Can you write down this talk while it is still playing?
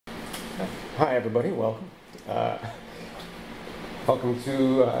Hi, everybody. Welcome. Welcome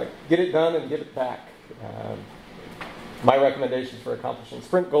to Get It Done and Give It Back. My recommendations for accomplishing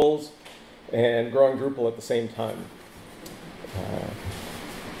sprint goals and growing Drupal at the same time.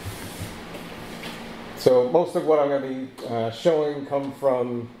 So most of what I'm going to be showing come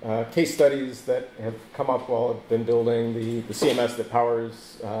from case studies that have come up while I've been building the CMS that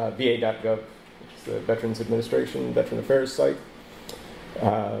powers VA.gov, which is the Veterans Administration, Veteran Affairs site.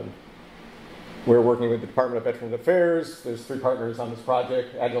 We're working with the Department of Veterans Affairs. There's 3 partners on this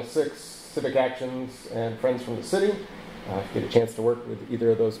project: Agile 6, CIVICACTIONS, and Friends from the City. If you get a chance to work with either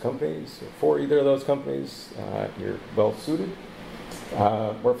of those companies, or for either of those companies, you're well suited.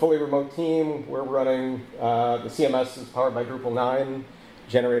 We're a fully remote team. We're running, the CMS is powered by Drupal 9,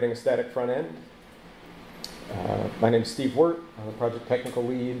 generating a static front end. My name is Steve Wirt. I'm the project technical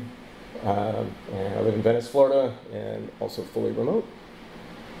lead. And I live in Venice, Florida, and also fully remote.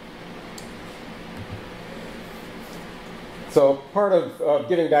 So part of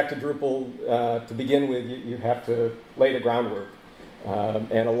giving back to Drupal, to begin with, you have to lay the groundwork.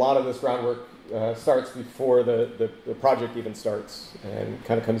 And a lot of this groundwork starts before the project even starts and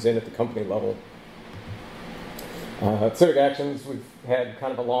kind of comes in at the company level. At CIVICACTIONS, we've had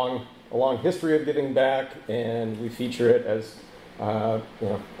kind of a long history of giving back, and we feature it as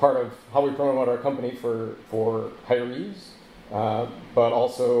part of how we promote our company for hirees, but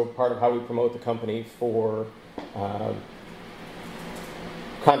also part of how we promote the company for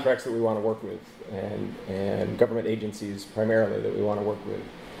contracts that we want to work with, and government agencies primarily that we want to work with.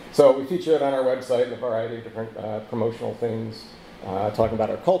 So we feature it on our website in a variety of different promotional things, talking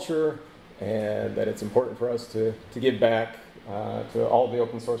about our culture and that it's important for us to give back to all the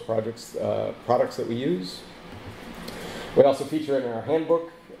open source products that we use. We also feature it in our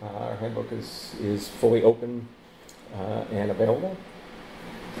handbook. Our handbook is fully open and available,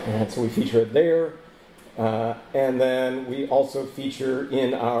 and so we feature it there. And then we also feature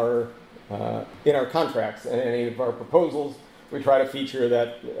in our contracts and any of our proposals. We try to feature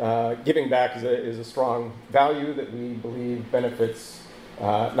that giving back is a strong value that we believe benefits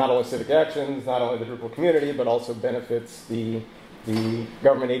not only CIVICACTIONS, not only the Drupal community, but also benefits the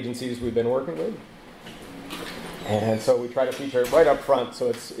government agencies we've been working with. And so we try to feature it right up front,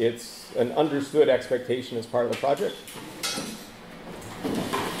 so it's an understood expectation as part of the project.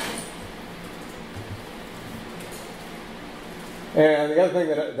 And the other thing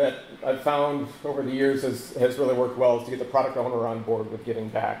that I've found over the years has really worked well is to get the product owner on board with giving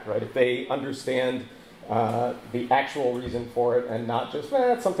back, right? If they understand the actual reason for it and not just,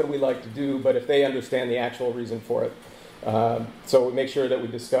 it's something we like to do, but if they understand the actual reason for it. So we make sure that we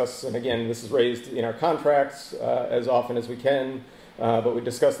discuss, and again, this is raised in our contracts as often as we can, but we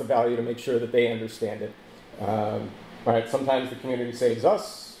discuss the value to make sure that they understand it. Right? Sometimes the community saves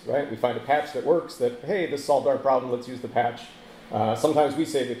us, right? We find a patch that works, that, hey, this solved our problem, let's use the patch. Sometimes we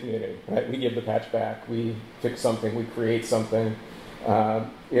save the community, right? We give the patch back, we fix something, we create something.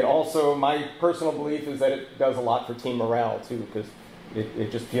 It also, my personal belief is that it does a lot for team morale too, because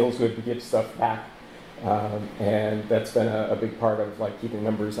it just feels good to give stuff back. And that's been a big part of keeping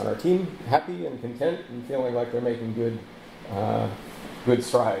members on our team happy and content and feeling like they're making good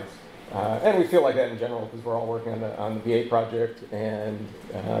strides. And we feel like that in general because we're all working on the VA project, and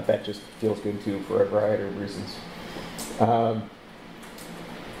that just feels good too for a variety of reasons.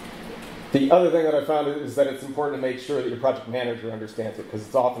 The other thing that I found is that it's important to make sure that your project manager understands it, because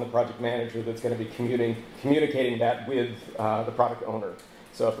it's often the project manager that's going to be communicating that with the product owner.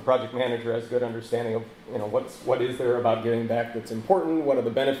 So if the project manager has a good understanding of what is there about giving back that's important, what are the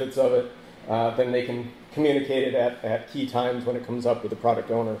benefits of it, then they can communicate it at key times when it comes up with the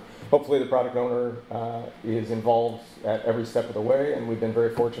product owner. Hopefully the product owner is involved at every step of the way, and we've been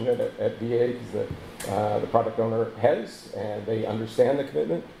very fortunate at VA because the product owner has, and they understand the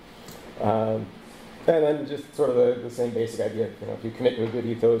commitment. And then just sort of the same basic idea, if you commit to a good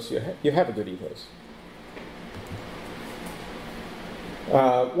ethos, you have a good ethos.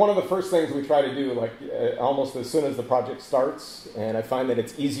 One of the first things we try to do, almost as soon as the project starts, and I find that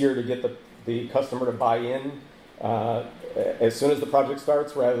it's easier to get the customer to buy in as soon as the project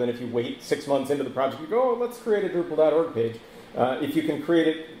starts, rather than if you wait 6 months into the project, you go, oh, let's create a Drupal.org page. If you can create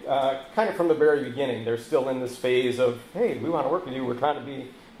it kind of from the very beginning, they're still in this phase of, hey, we want to work with you, we're trying to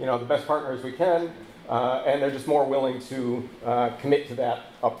be the best partners we can, and they're just more willing to commit to that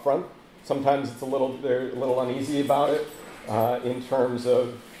up front. Sometimes they're a little uneasy about it in terms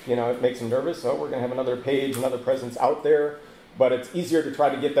of, it makes them nervous. Oh, we're going to have another page, another presence out there. But it's easier to try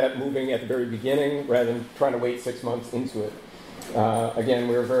to get that moving at the very beginning rather than trying to wait 6 months into it. Again,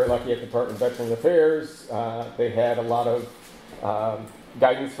 we were very lucky at the Department of Veterans Affairs. They had a lot of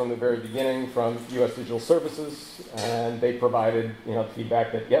guidance from the very beginning from US Digital Services, and they provided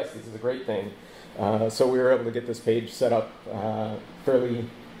feedback that yes, this is a great thing. So we were able to get this page set up fairly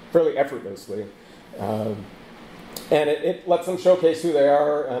effortlessly. And it lets them showcase who they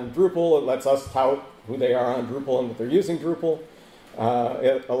are on Drupal. It lets us tout who they are on Drupal and that they're using Drupal.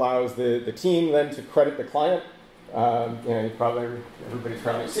 It allows the team then to credit the client. Everybody's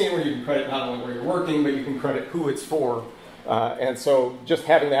probably seen where you can credit not only where you're working, but you can credit who it's for. And so just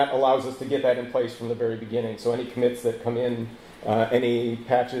having that allows us to get that in place from the very beginning. So any commits that come in, any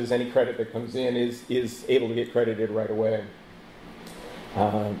patches, any credit that comes in is able to get credited right away.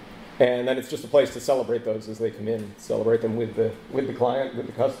 And then it's just a place to celebrate those as they come in, celebrate them with the client, with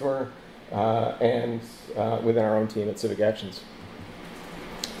the customer, and within our own team at Civic Actions.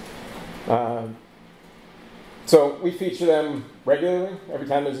 So we feature them regularly. Every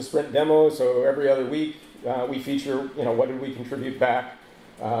time there's a sprint demo, so every other week we feature, what did we contribute back.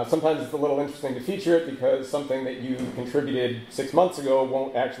 Sometimes it's a little interesting to feature it because something that you contributed 6 months ago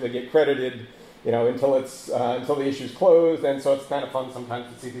won't actually get credited until the issue's closed, and so it's kind of fun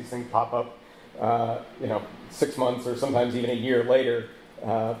sometimes to see these things pop up, 6 months or sometimes even a year later.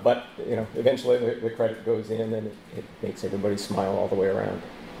 But eventually the credit goes in, and it makes everybody smile all the way around.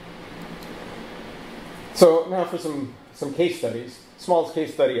 So now for some case studies. Smallest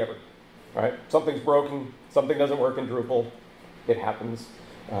case study ever. Right? Something's broken. Something doesn't work in Drupal. It happens.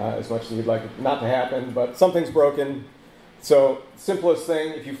 As much as we'd like it not to happen, but something's broken. So simplest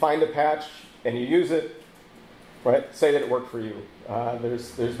thing, if you find a patch and you use it, right, say that it worked for you.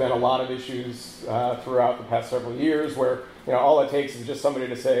 There's been a lot of issues throughout the past several years where all it takes is just somebody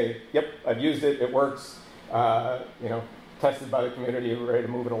to say, yep, I've used it, it works, tested by the community, we're ready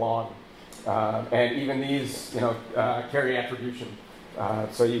to move it along. And even these carry attribution.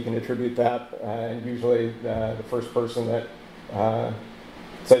 So you can attribute that, and usually the first person that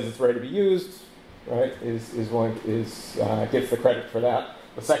says it's ready to be used, right, gets the credit for that.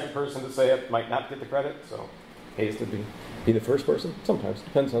 The second person to say it might not get the credit, so pays to be the first person. Sometimes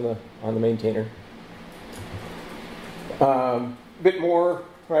depends on the maintainer. Bit more,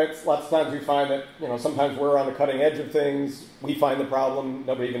 right? Lots of times we find that sometimes we're on the cutting edge of things. We find the problem.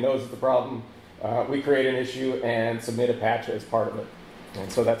 Nobody even knows it's the problem. We create an issue and submit a patch as part of it.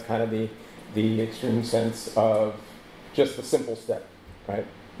 And so that's kind of the extreme sense of just the simple step, right?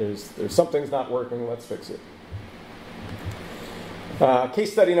 There's something's not working. Let's fix it.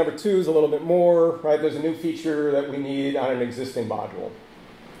 Case study number 2 is a little bit more, right? There's a new feature that we need on an existing module.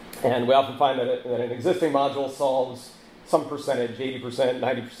 And we often find that an existing module solves some percentage, 80%,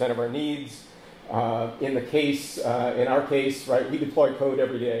 90% of our needs. In our case, right, we deploy code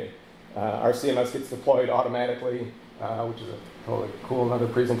every day. Our CMS gets deployed automatically, which is a totally cool another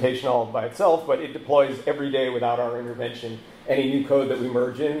presentation all by itself, but it deploys every day without our intervention. Any new code that we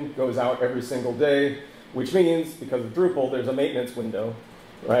merge in goes out every single day, which means, because of Drupal, there's a maintenance window,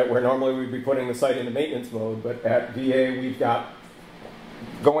 right, where normally we'd be putting the site into maintenance mode, but at VA we've got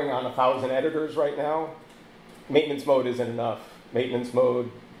going on 1,000 editors right now. Maintenance mode isn't enough. Maintenance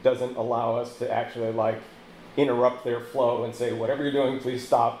mode doesn't allow us to actually interrupt their flow and say, whatever you're doing, please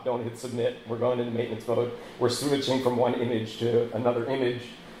stop, don't hit submit. We're going into maintenance mode. We're switching from one image to another image.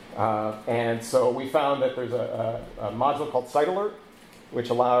 And so we found that there's a module called Site Alert, which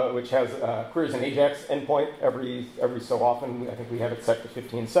has queries an AJAX endpoint every so often. I think we have it set to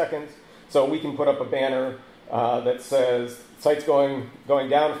 15 seconds. So we can put up a banner that says, site's going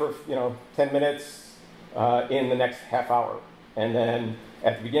down for 10 minutes in the next half hour. And then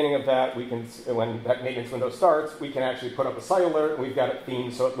at the beginning of that, when that maintenance window starts, we can actually put up a site alert. We've got it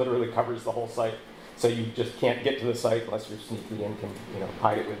themed so it literally covers the whole site. So you just can't get to the site unless you're sneaky and can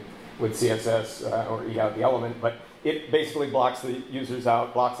hide it with CSS or eat out the element. But it basically blocks the users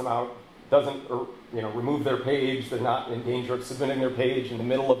out, blocks them out, doesn't remove their page. They're not in danger of submitting their page in the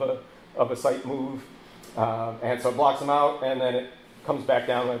middle of a site move. And so it blocks them out, and then it comes back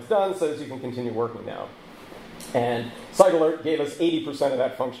down when it's done, says you can continue working now. And Site Alert gave us 80% of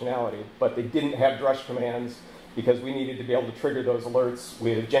that functionality, but they didn't have drush commands because we needed to be able to trigger those alerts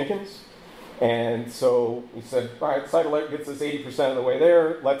with Jenkins. And so we said, all right, Site Alert gets us 80% of the way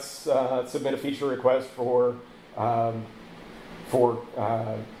there. Let's submit a feature request for drush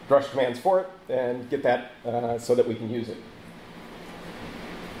commands for it and get that so that we can use it.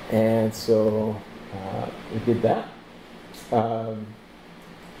 And so we did that.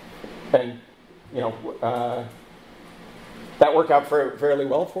 That worked out fairly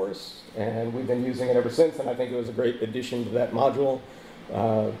well for us, and we've been using it ever since, and I think it was a great addition to that module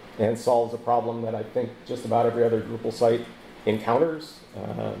and solves a problem that I think just about every other Drupal site encounters.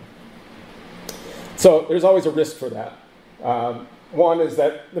 So there's always a risk for that. One is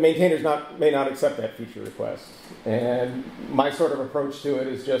that the maintainers may not accept that feature request. And my sort of approach to it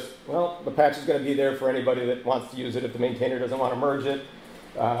is just, well, the patch is going to be there for anybody that wants to use it. If the maintainer doesn't want to merge it,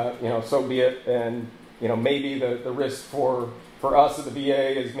 so be it. And maybe the risk for us at the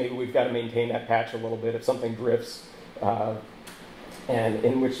VA is maybe we've got to maintain that patch a little bit if something drifts, and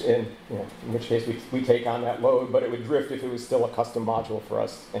in which case we take on that load. But it would drift if it was still a custom module for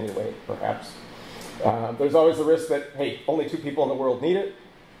us anyway, perhaps. There's always the risk that, hey, only 2 people in the world need it.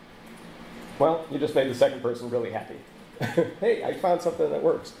 Well, you just made the second person really happy. Hey, I found something that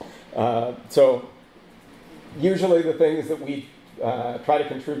works. So usually the things that we try to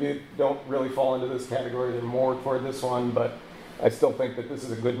contribute don't really fall into this category. They're more toward this one, but I still think that this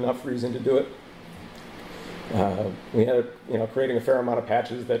is a good enough reason to do it. We had, creating a fair amount of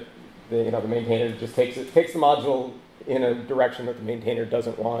patches that the maintainer just takes the module in a direction that the maintainer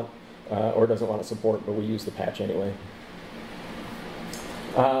doesn't want or doesn't want to support, but we use the patch anyway.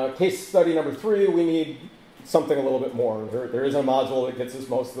 Case study number 3, we need something a little bit more. There is a module that gets us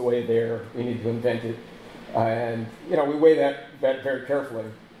most of the way there. We need to invent it. And we weigh that very carefully.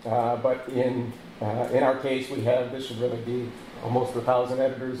 But in our case, this should really be almost 1,000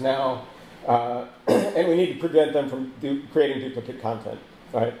 editors now. And we need to prevent them from creating duplicate content.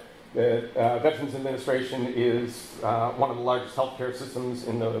 Right? The Veterans Administration is one of the largest healthcare systems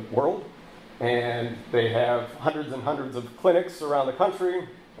in the world. And they have hundreds and hundreds of clinics around the country.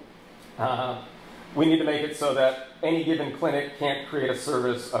 We need to make it so that any given clinic can't create a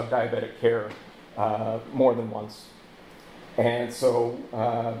service of diabetic care more than once. And so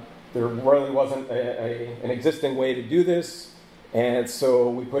there really wasn't an existing way to do this. And so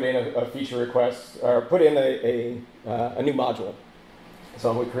we put in a feature request, or put in a new module.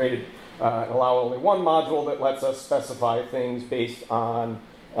 So we created allow only one module that lets us specify things based on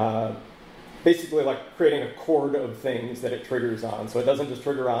basically like creating a chord of things that it triggers on. So it doesn't just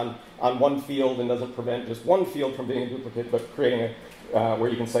trigger on one field and doesn't prevent just one field from being a duplicate, but creating where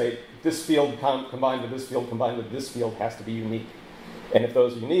you can say this field combined with this field combined with this field has to be unique. And if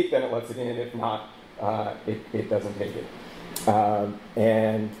those are unique, then it lets it in. If not, it doesn't take it.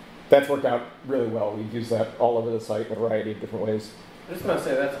 And that's worked out really well. We've used that all over the site in a variety of different ways. I just want to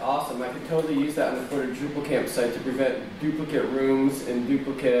say that's awesome. I could totally use that on the Flutter Drupal campsite to prevent duplicate rooms and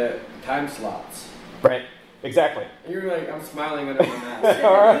duplicate time slots. Right, exactly. And you're like, I'm smiling under my mask.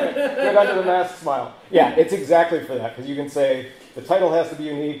 All right, good under the mask smile. Yeah, it's exactly for that, because you can say the title has to be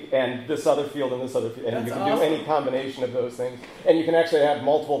unique and this other field and this other field, and that's you can awesome. do any combination of those things. And you can actually have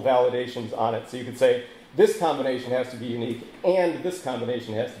multiple validations on it. So you could say this combination has to be unique and this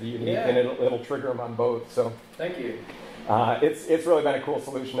combination has to be unique, and it'll trigger them on both. So thank you. It's really been a cool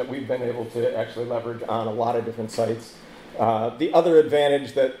solution that we've been able to actually leverage on a lot of different sites. The other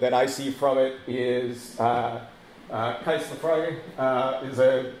advantage that I see from it is Kais Lefroy is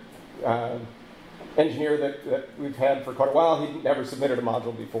a engineer that we've had for quite a while. He'd never submitted a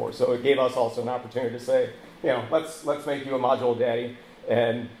module before, so it gave us also an opportunity to say, let's make you a module daddy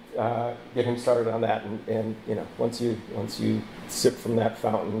and get him started on that. And once you sip from that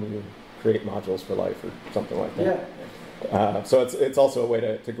fountain, you create modules for life or something like that. Yeah. So it's also a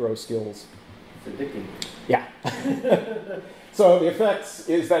way to grow skills. It's addicting. Yeah. So the effects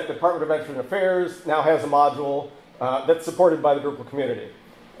is that the Department of Veterans Affairs now has a module that's supported by the Drupal community.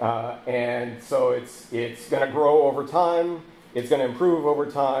 And so it's going to grow over time. It's going to improve over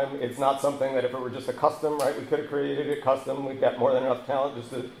time. It's not something that if it were just a custom, right, we could have created it custom. We've got more than enough talent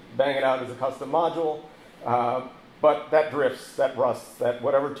just to bang it out as a custom module. But that drifts, that rusts, that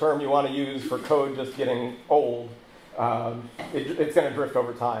whatever term you want to use for code just getting old, it's going to drift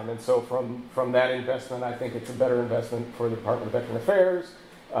over time. And so from that investment, I think it's a better investment for the Department of Veterans Affairs.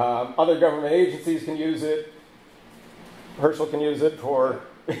 Other government agencies can use it. Herschel can use it for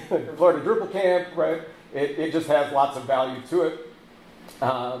Florida Drupal Camp, right? It just has lots of value to it.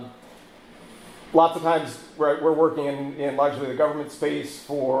 Lots of times we're working in largely the government space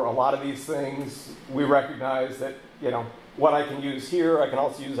for a lot of these things. We recognize that, what I can use here, I can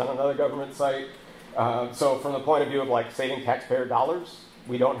also use on another government site. So from the point of view of like saving taxpayer dollars,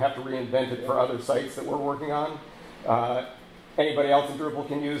 we don't have to reinvent it for other sites that we're working on. Anybody else in Drupal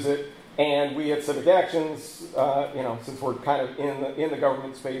can use it. And we at Civic Actions, since we're kind of in the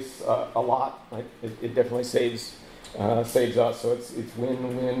government space a lot, right, it definitely saves us. So it's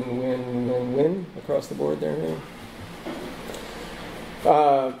win, win, win, win, win across the board there.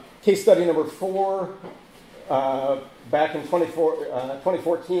 Case study number 4. Back in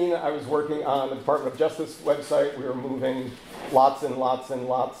 2014, I was working on the Department of Justice website. We were moving lots and lots and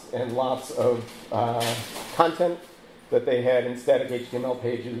lots and lots of content that they had in static HTML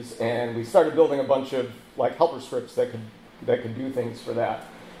pages, and we started building a bunch of like helper scripts that could could do things for that.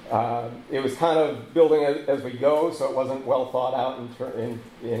 It was kind of building as we go, so it wasn't well thought out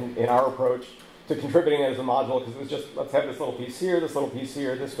in our approach to contributing as a module, because it was just, let's have this little piece here, this little piece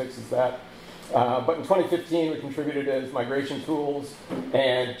here, this fixes that. But in 2015, we contributed as migration tools,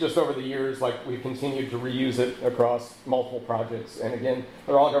 and just over the years, like, we've continued to reuse it across multiple projects. And again,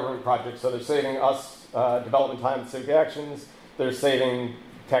 they're all government projects, so they're saving us development time at Civic Actions. They're saving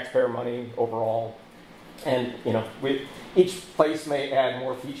taxpayer money overall. And each place may add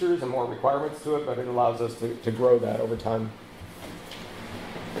more features and more requirements to it, but it allows us to grow that over time.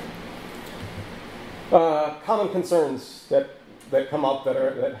 Common concerns that come up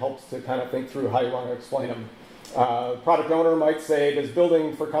that helps to kind of think through how you want to explain them. Product owner might say, does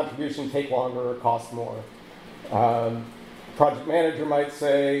building for contribution take longer or cost more? Project manager might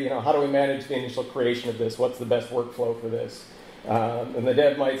say, how do we manage the initial creation of this? What's the best workflow for this? And the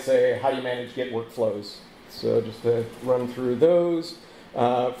dev might say, how do you manage Git workflows? So just to run through those.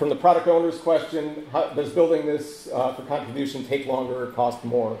 From the product owner's question, does building this for contribution take longer or cost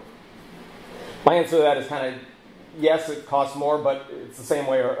more? My answer to that is kind of, yes, it costs more, but it's the same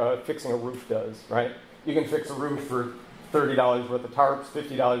way fixing a roof does, right? You can fix a roof for $30 worth of tarps,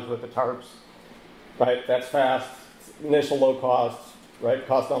 $50 worth of tarps, right? That's fast, initial low cost, right?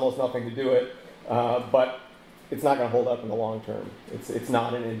 Costs almost nothing to do it, but it's not going to hold up in the long term. It's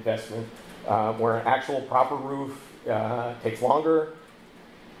not an investment. Where an actual proper roof takes longer,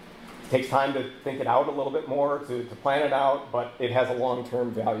 takes time to think it out a little bit more, to plan it out, but it has a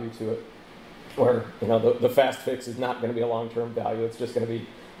long-term value to it. Where the fast fix is not going to be a long-term value. It's just going to be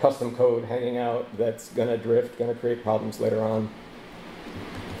custom code hanging out that's going to drift, going to create problems later on.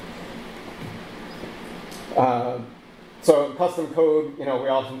 So custom code, we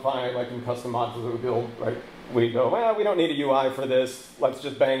often find, like in custom modules that we build, right? We go, well, we don't need a UI for this. Let's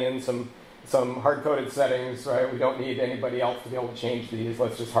just bang in some hard-coded settings, right? We don't need anybody else to be able to change these.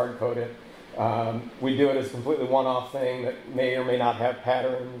 Let's just hard-code it. We do it as a completely one-off thing that may or may not have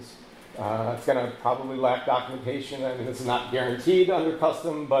patterns. It's going to probably lack documentation. I mean, this is not guaranteed under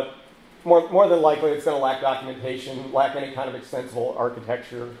custom, but more than likely it's going to lack documentation, lack any kind of extensible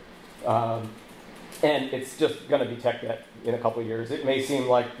architecture, and it's just going to be tech debt in a couple of years. It may seem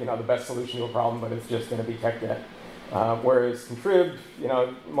like the best solution to a problem, but it's just going to be tech debt. Whereas contrib,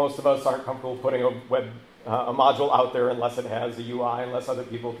 most of us aren't comfortable putting a module out there unless it has a UI, unless other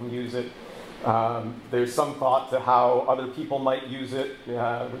people can use it. There's some thought to how other people might use it,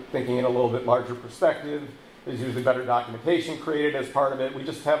 thinking in a little bit larger perspective. There's usually better documentation created as part of it. We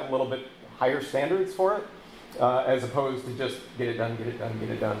just have a little bit higher standards for it, as opposed to just get it done, get it done, get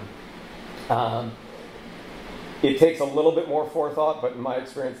it done. It takes a little bit more forethought, but in my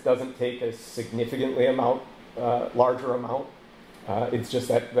experience doesn't take a significantly larger amount. It's just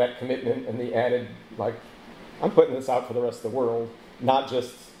that commitment and the added, like, I'm putting this out for the rest of the world, not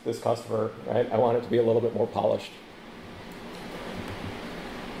just this customer, right? I want it to be a little bit more polished.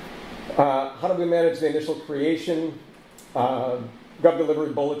 How do we manage the initial creation? Gov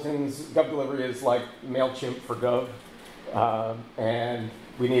delivery bulletins. Gov delivery is like MailChimp for Gov, and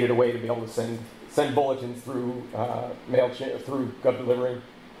we needed a way to be able to send bulletins through MailChimp, through Gov delivery.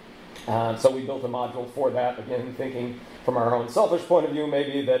 So we built a module for that, again, thinking from our own selfish point of view,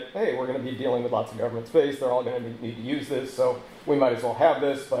 maybe that, hey, we're going to be dealing with lots of government space. They're all going to need to use this, so we might as well have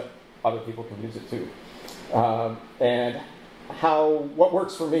this, but other people can use it too. And what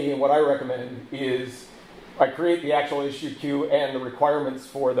works for me and what I recommend is I create the actual issue queue and the requirements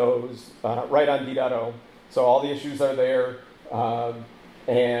for those right on V.0. So all the issues are there,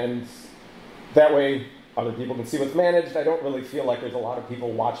 and that way other people can see what's managed. I don't really feel like there's a lot of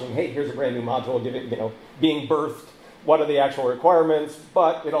people watching, hey, here's a brand new module being birthed. What are the actual requirements?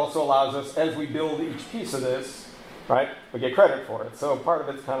 But it also allows us, as we build each piece of this, right, we get credit for it. So part of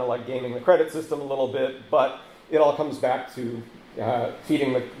it's kind of like gaming the credit system a little bit, but it all comes back to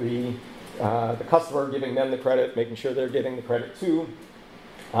feeding the customer, giving them the credit, making sure they're getting the credit too.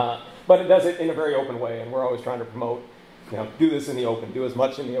 But it does it in a very open way, and we're always trying to promote, do this in the open, do as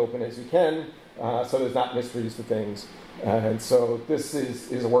much in the open as you can, so there's not mysteries to things. And so this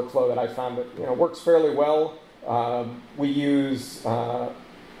is a workflow that I found that works fairly well. We use GitHub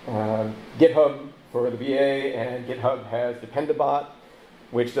for the VA, and GitHub has Dependabot,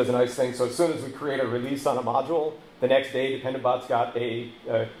 which does a nice thing. So as soon as we create a release on a module, the next day Dependabot's got a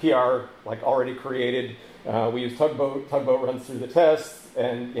PR like already created. We use Tugboat. Tugboat runs through the tests,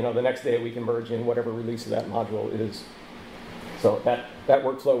 and the next day we can merge in whatever release of that module is. So that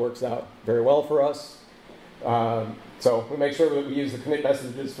workflow works out very well for us. So we make sure that we use the commit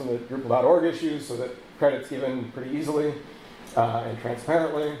messages from the Drupal.org issues so that credit's given pretty easily and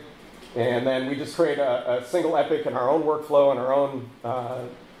transparently. And then we just create a single epic in our own workflow and our own,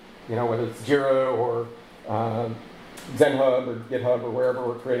 whether it's Jira or ZenHub or GitHub or wherever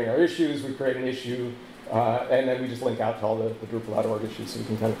we're creating our issues, we create an issue, and then we just link out to all the Drupal.org issues so we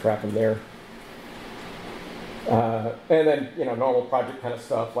can kind of track them there. And then, normal project kind of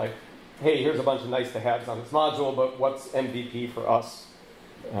stuff like, hey, here's a bunch of nice to haves on this module, but what's MVP for us?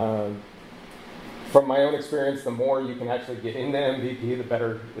 From my own experience, the more you can actually get into MVP, the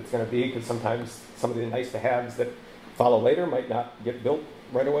better it's going to be, because sometimes some of the nice to haves that follow later might not get built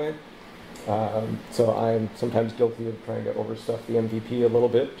right away. So I'm sometimes guilty of trying to overstuff the MVP a little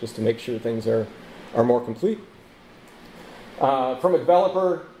bit just to make sure things are more complete. From a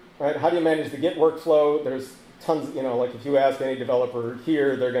developer, right, how do you manage the Git workflow? There's tons, like if you ask any developer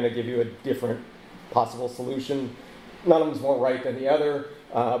here, they're going to give you a different possible solution. None of them's more right than the other.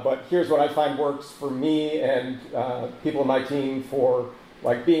 But here's what I find works for me and people in my team for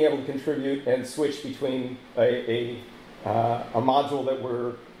like being able to contribute and switch between a module that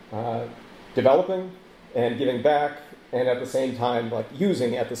we're developing and giving back, and at the same time, like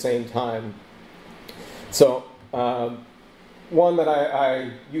using at the same time. So one that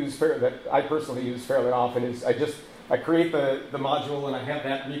I use that I personally use fairly often is I create the module and I have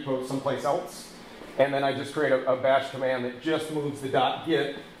that repo someplace else. And then I just create a bash command that just moves the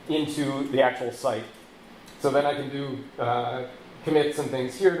 .git into the actual site. So then I can do commits and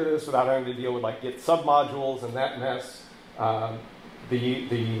things here to this without having to deal with like Git submodules and that mess.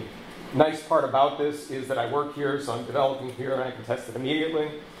 The nice part about this is that I work here, so I'm developing here and I can test it immediately.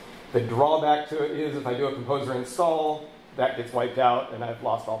 The drawback to it is if I do a composer install, that gets wiped out and I've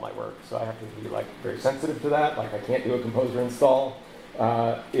lost all my work. So I have to be like very sensitive to that. Like I can't do a composer install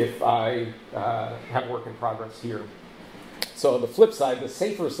if I have work in progress here. So the flip side, the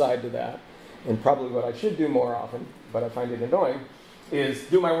safer side to that, and probably what I should do more often, but I find it annoying, is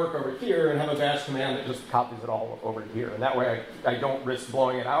do my work over here and have a bash command that just copies it all over here. And that way I don't risk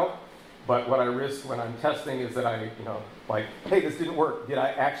blowing it out. But what I risk when I'm testing is that I, like, hey, this didn't work. Did I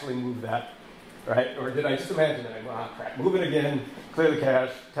actually move that? Right? Or did I just imagine it? I go, crap, move it again, clear the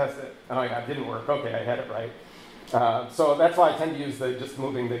cache, test it. Oh yeah, it didn't work. Okay, I had it right. So that's why I tend to use just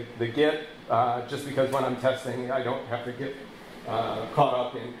moving the Git, just because when I'm testing, I don't have to get caught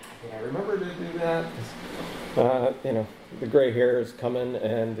up in, can I remember to do that? The gray hair is coming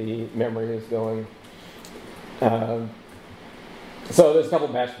and the memory is going. So there's a couple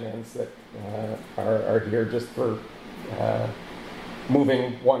bash commands that are here just for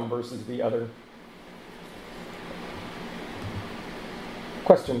moving one versus the other.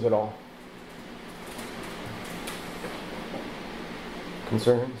 Questions at all?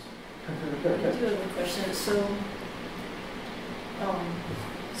 Concerns? I do have a question. So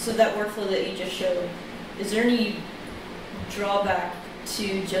that workflow that you just showed, is there any drawback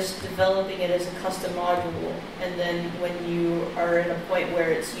to just developing it as a custom module, and then when you are at a point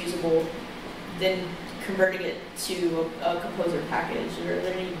where it's usable, then converting it to a composer package? Are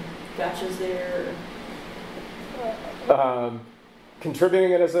there any gotchas there?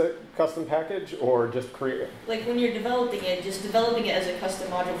 Contributing it as a custom package, or just create? Like when you're developing it, just developing it as a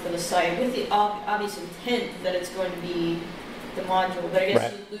custom module for the site with the obvious intent that it's going to be the module, but I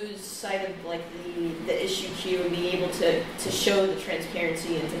guess you lose sight of like the issue queue and being able to show the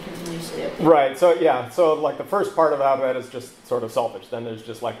transparency and to continuously update. Right. So yeah. So like the first part about that is just sort of selfish. Then there's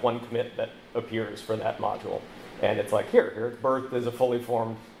just like one commit that appears for that module, and it's like here it's birthed as a fully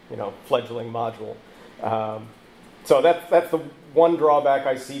formed, fledgling module. So that's the one drawback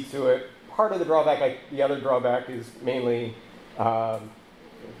I see to it. Part of the drawback, the other drawback is mainly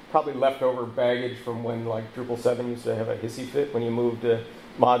probably leftover baggage from when like Drupal 7 used to have a hissy fit when you moved a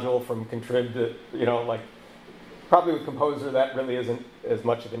module from contrib to, probably with Composer that really isn't as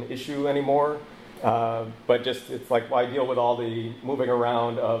much of an issue anymore. But just it's like why deal with all the moving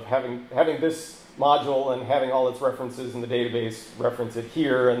around of having this module and having all its references in the database reference it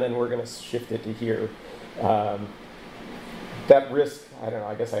here, and then we're going to shift it to here. That risk, I don't know,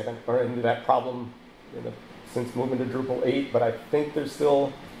 I guess I haven't run into that problem since moving to Drupal 8, but I think there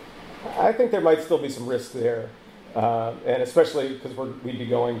might still be some risk there. And especially because we'd be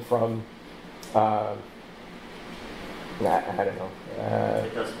going from, I don't know.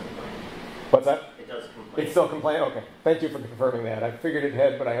 It does complain. What's that? It does complain. It still complains? Okay. Thank you for confirming that. I figured it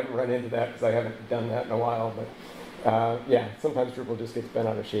had, but I haven't run into that because I haven't done that in a while. But yeah, sometimes Drupal just gets bent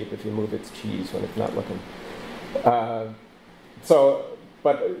out of shape if you move its cheese when it's not looking.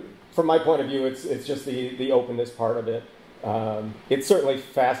 But from my point of view, it's just the openness part of it. It's certainly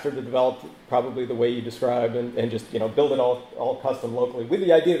faster to develop probably the way you described and just build it all custom locally with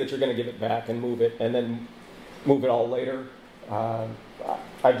the idea that you're going to give it back and move it and then move it all later.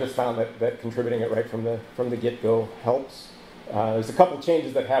 I've just found that contributing it right from the get-go helps. There's a couple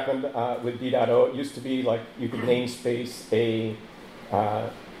changes that happened with V.0. It used to be like you could namespace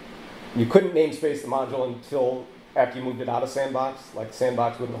you couldn't namespace the module until after you moved it out of Sandbox. Like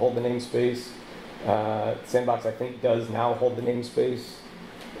Sandbox wouldn't hold the namespace. Sandbox, I think, does now hold the namespace.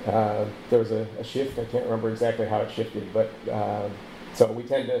 There was a shift. I can't remember exactly how it shifted, but so we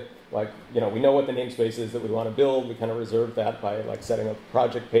tend to, like, we know what the namespace is that we want to build. We kind of reserve that by like setting up a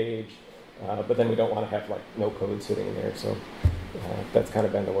project page, but then we don't want to have like no code sitting in there. So that's kind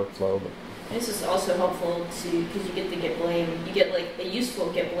of been the workflow. But. This is also helpful to, because you get the get blame. You get like a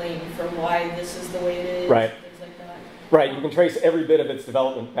useful get blame for why this is the way it is. Right. And things like that. Right. You can trace every bit of its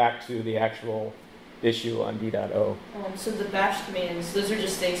development back to the actual issue on V.0. So the bash commands, those are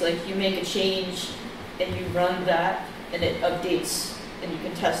just things like you make a change and you run that and it updates and you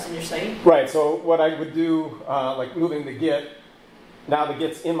can test in your site. Right, so what I would do, like moving the Git, now the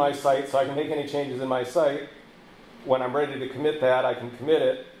Git's in my site, so I can make any changes in my site. When I'm ready to commit that, I can commit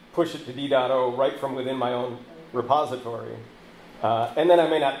it, push it to V.0 right from within my own repository. And then I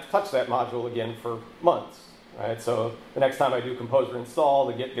may not touch that module again for months. Right? So the next time I do composer install,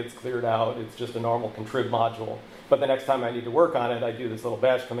 the Git gets cleared out. It's just a normal contrib module. But the next time I need to work on it, I do this little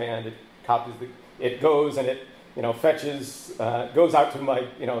bash command. It copies it goes and it fetches, goes out to my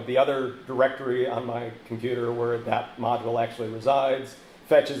the other directory on my computer where that module actually resides,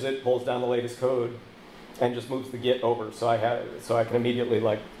 fetches it, pulls down the latest code, and just moves the Git over. So I can immediately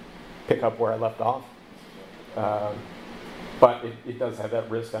like pick up where I left off. But it does have that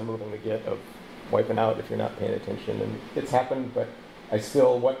risk on moving the Git of wiping out if you're not paying attention, and it's happened. But I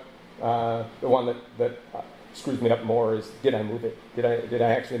still the one that screws me up more is, did I move it? Did I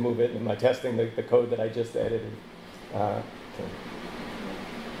actually move it? And am I testing the code that I just edited?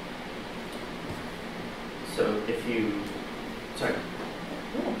 So if you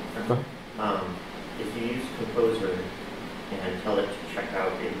if you use Composer and tell it to check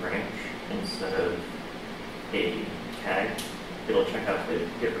out a branch instead of a tag, it'll check out the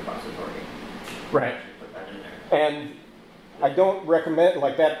Git repository. Right. Put that in there. And I don't recommend,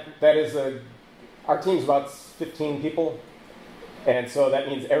 like that is our team's about 15 people. And so that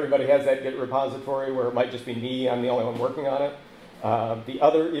means everybody has that Git repository where it might just be me, I'm the only one working on it. The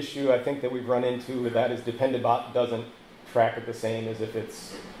other issue I think that we've run into with that is Dependabot doesn't track it the same as if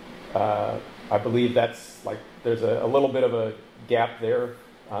it's, I believe that's like, there's a little bit of a gap there.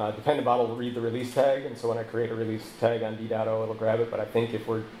 Dependabot will read the release tag, and so when I create a release tag on V.0, it'll grab it. But I think if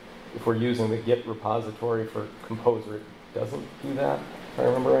we're using the Git repository for Composer, it doesn't do that, if I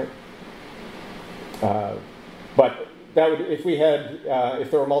remember right. But that would, if we had,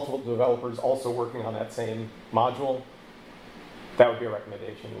 if there were multiple developers also working on that same module, that would be a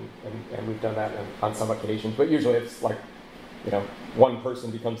recommendation, and we've done that on some occasions. But usually it's like, one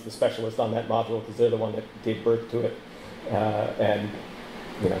person becomes the specialist on that module because they're the one that gave birth to it, and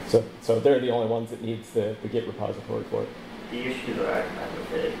so they're the only ones that needs the Git repository for it. The issue that I've had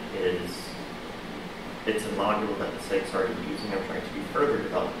with it is it's a module that the site's already using. I'm trying to do further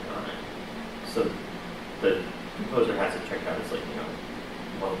development on it. So the Composer has it checked out as 1.2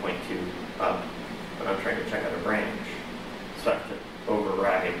 up, but I'm trying to check out a branch. So I have to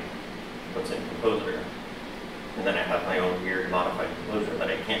override what's in Composer. And then I have my own weird modified Composer that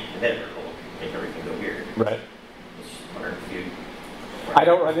I can't commit or it'll make everything go weird. Right. Just wondering if you... I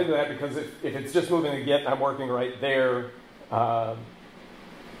don't run into that because if it's just moving the Git and I'm working right there,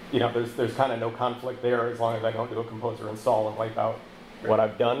 there's kind of no conflict there as long as I don't do a Composer install and wipe out what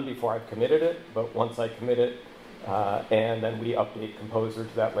I've done before I've committed it. But once I commit it, and then we update Composer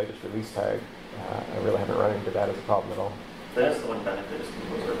to that latest release tag, I really haven't run into that as a problem at all. That is the one benefit is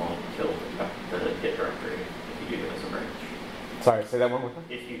Composer won't kill the Git directory if you do it as a branch. Sorry, say that one more time?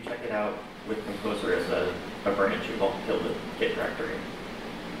 If you check it out with Composer as a branch, it won't kill the Git directory.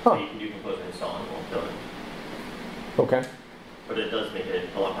 Huh. So you can do Composer install and it won't kill it. Okay. But it does make it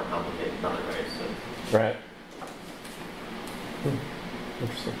a lot more complicated in other ways. So. Right.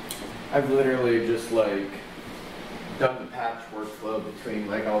 Interesting. I've literally just done the patch workflow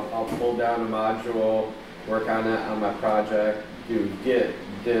between I'll pull down a module, work on it on my project, do git,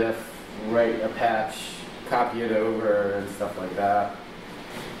 diff, write a patch, copy it over, and stuff like that.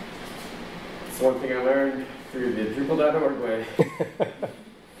 It's one thing I learned through the Drupal.org way.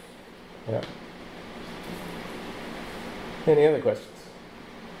 Yeah. Any other questions?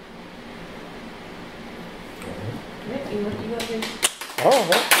 Yeah, you want to Oh,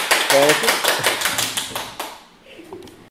 yeah. Thank you.